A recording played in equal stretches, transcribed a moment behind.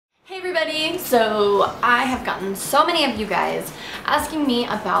ready? So I have gotten so many of you guys asking me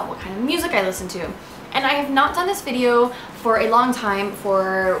about what kind of music I listen to. And I have not done this video for a long time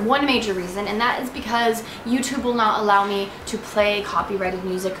for one major reason, and that is because YouTube will not allow me to play copyrighted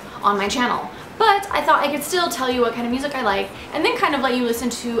music on my channel. But I thought I could still tell you what kind of music I like and then kind of let you listen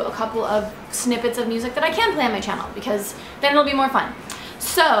to a couple of snippets of music that I can play on my channel, because then it'll be more fun.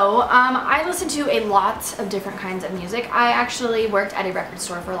 So, I listen to a lot of different kinds of music. I actually worked at a record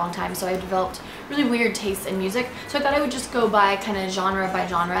store for a long time, so I developed really weird tastes in music. So I thought I would just go by kind of genre by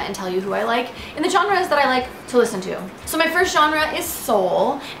genre and tell you who I like and the genres that I like to listen to. So my first genre is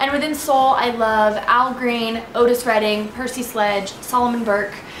soul, and within soul I love Al Green, Otis Redding, Percy Sledge, Solomon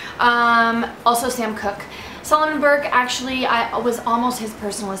Burke, also Sam Cooke. Solomon Burke, actually, I was almost his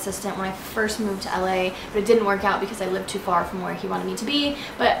personal assistant when I first moved to LA, but it didn't work out because I lived too far from where he wanted me to be,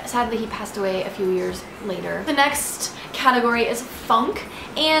 but sadly he passed away a few years later. The next category is funk,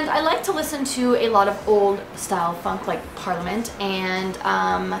 and I like to listen to a lot of old style funk like Parliament, and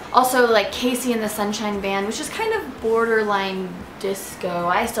also like Casey and the Sunshine Band, which is kind of borderline disco.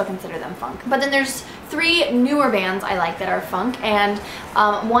 I still consider them funk. But then there's three newer bands I like that are funk, and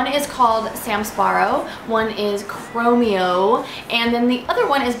one is called Sam Sparrow, one is Chromeo, and then the other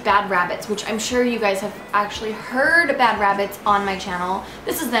one is Bad Rabbits, which I'm sure you guys have actually heard Bad Rabbits on my channel.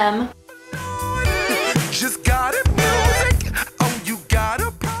 This is them. Just got it, music. Oh, you got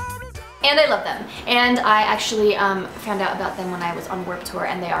a And I love them, and I actually found out about them when I was on Warped Tour,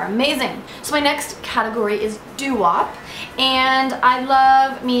 and they are amazing. So my next category is doo-wop, and I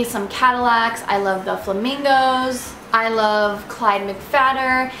love me some Cadillacs, I love the Flamingos, I love Clyde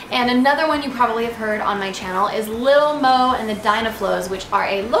McPhatter, and another one you probably have heard on my channel is Lil Mo and the Dynaflows, which are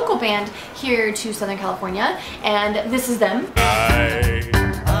a local band here to Southern California, and this is them.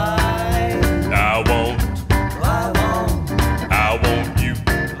 I won't you.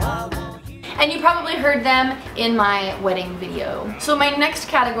 And you probably heard them in my wedding video. So my next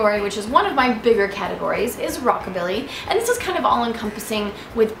category, which is one of my bigger categories, is rockabilly. And this is kind of all-encompassing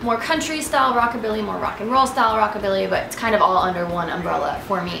with more country style rockabilly, more rock and roll style rockabilly, but it's kind of all under one umbrella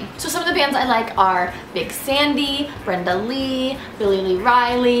for me. So some of the bands I like are Big Sandy, Brenda Lee, Billy Lee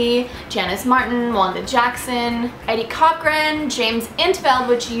Riley, Janice Martin, Wanda Jackson, Eddie Cochran, James Intveld,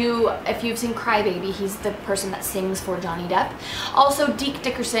 which if you've seen Cry Baby, he's the person that sings for Johnny Depp. Also Deke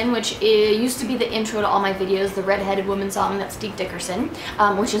Dickerson, which used to be the intro to all my videos, the Red-Headed Woman song, that's Deke Dickerson,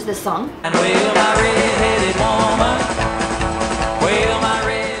 which is this song. And well, my red-headed woman, well, my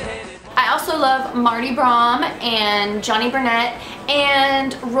red-headed... I also love Marty Braum and Johnny Burnett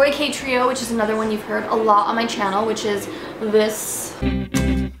and Roy K. Trio, which is another one you've heard a lot on my channel, which is this.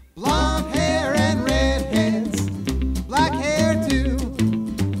 Blonde hair and redheads, black hair too,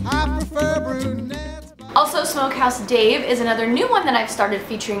 I prefer brunettes. Also, Smokehouse Dave is another new one that I've started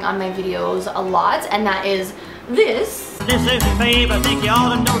featuring on my videos a lot, and that is this. This is babe, I think you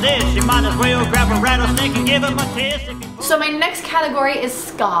ought to know this. You might as well grab a rattlesnake and give him a kiss. So my next category is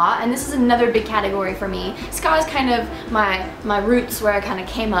ska, and this is another big category for me. Ska is kind of my roots, where I kind of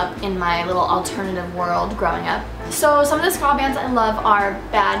came up in my little alternative world growing up. So some of the ska bands I love are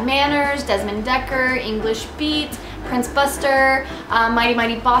Bad Manners, Desmond Decker, English Beat, Prince Buster, Mighty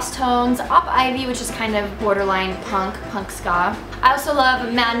Mighty Boss Tones, Op Ivy, which is kind of borderline punk ska. I also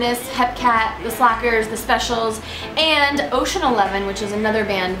love Madness, Hepcat, The Slackers, The Specials, and Ocean 11, which is another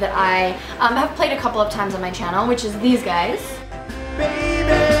band that I have played a couple of times on my channel, which is these guys.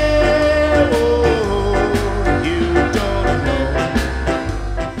 Baby, oh, you don't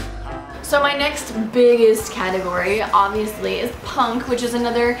know. So my next biggest category, obviously, is punk, which is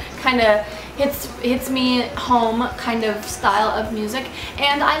another kind of hits me home kind of style of music.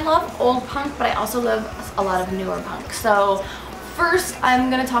 And I love old punk, but I also love a lot of newer punk. So first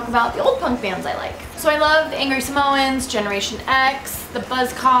I'm going to talk about the old punk bands I like. So I love the Angry Samoans, Generation X, the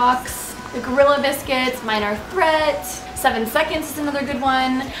Buzzcocks, the Gorilla Biscuits, Minor Threat, 7 Seconds is another good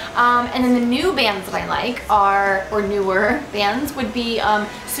one. And then the new bands that I like or newer bands would be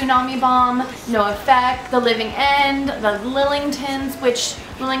Tsunami Bomb, No Effect, The Living End, the Lillingtons, which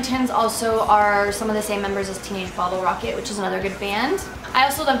Lillingtons also are some of the same members as Teenage Bottle Rocket, which is another good band. I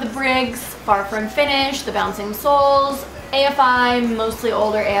also love the Briggs, Far From Finish, the Bouncing Souls, AFI, mostly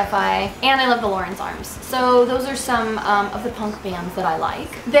older AFI, and I love the Lawrence Arms. So those are some of the punk bands that I like.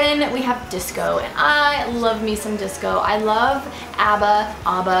 Then we have disco, and I love me some disco. I love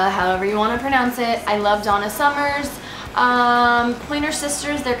ABBA, however you want to pronounce it. I love Donna Summers. Pointer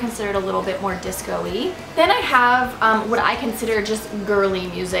Sisters, they're considered a little bit more disco-y. Then I have what I consider just girly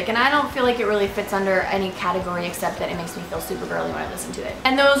music, and I don't feel like it really fits under any category except that it makes me feel super girly when I listen to it.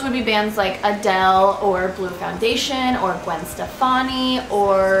 And those would be bands like Adele or Blue Foundation or Gwen Stefani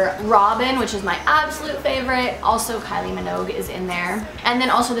or Robin, which is my absolute favorite. Also Kylie Minogue is in there. And then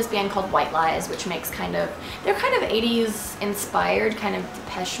also this band called White Lies, which makes they're kind of 80s inspired, kind of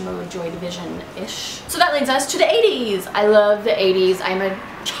Depeche Mode, Joy Division-ish. So that leads us to the 80s. I love the 80s. I'm a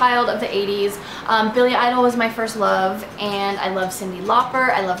child of the 80s. Billy Idol was my first love, and I love Cyndi Lauper,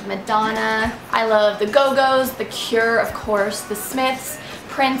 I love Madonna, I love the Go-Go's, The Cure, of course, the Smiths,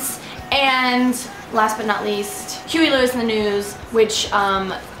 Prince, and last but not least, Huey Lewis and the News, which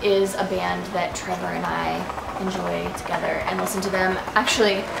is a band that Trevor and I enjoy together and listen to them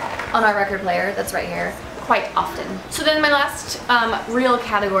actually on our record player that's right here quite often. So then my last real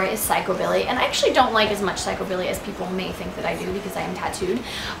category is psychobilly, and I actually don't like as much psychobilly as people may think that I do because I am tattooed,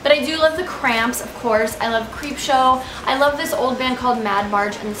 but I do love the Cramps, of course. I love Creepshow. I love this old band called Mad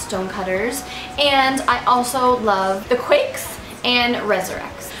Marge and the Stonecutters, and I also love the Quakes and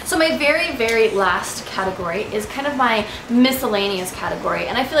Resurrects. So my very, very last category is kind of my miscellaneous category,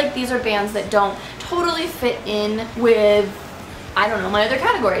 and I feel like these are bands that don't totally fit in with, I don't know, my other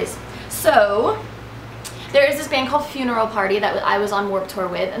categories. So there is this band called Funeral Party that I was on Warped Tour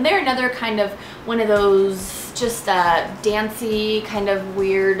with, and they're another kind of one of those just dancey kind of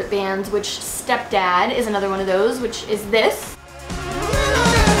weird bands, which Stepdad is another one of those, which is this.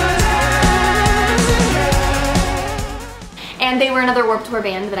 And they were another Warped Tour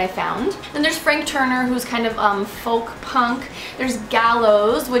band that I found. Then there's Frank Turner, who's kind of folk punk. There's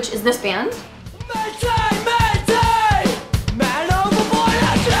Gallows, which is this band.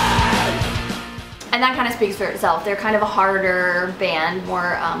 And that kind of speaks for itself. They're kind of a harder band,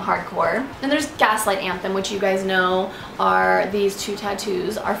 more hardcore. Then there's Gaslight Anthem, which you guys know are these two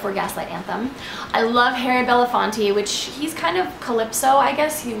tattoos are for Gaslight Anthem. I love Harry Belafonte, which he's kind of calypso, I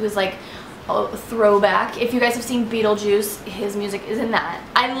guess. He was like a throwback. If you guys have seen Beetlejuice, his music is in that.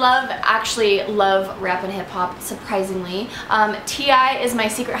 I actually love rap and hip hop, surprisingly. T.I. is my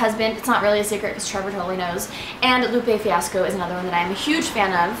secret husband. It's not really a secret because Trevor totally knows. And Lupe Fiasco is another one that I'm a huge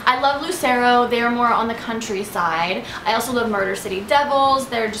fan of. I love Lucero. They're more on the country side. I also love Murder City Devils.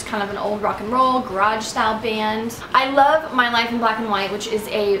 They're just kind of an old rock and roll, garage style band. I love My Life in Black and White, which is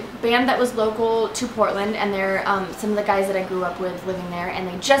a band that was local to Portland, and they're some of the guys that I grew up with living there, and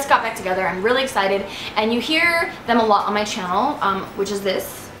they just got back together. I'm really excited, and you hear them a lot on my channel, which is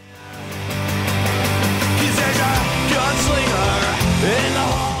this.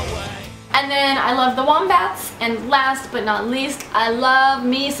 And then I love the Wombats, and last but not least, I love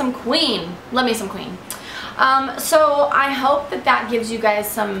me some Queen. Love me some Queen. So I hope that gives you guys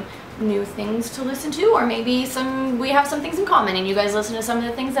some new things to listen to, or maybe we have some things in common and you guys listen to some of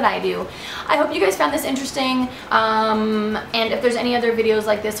the things that I do. I hope you guys found this interesting, and if there's any other videos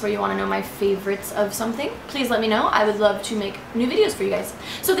like this where you want to know my favorites of something, please let me know. I would love to make new videos for you guys.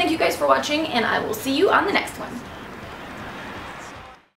 So thank you guys for watching, and I will see you on the next one.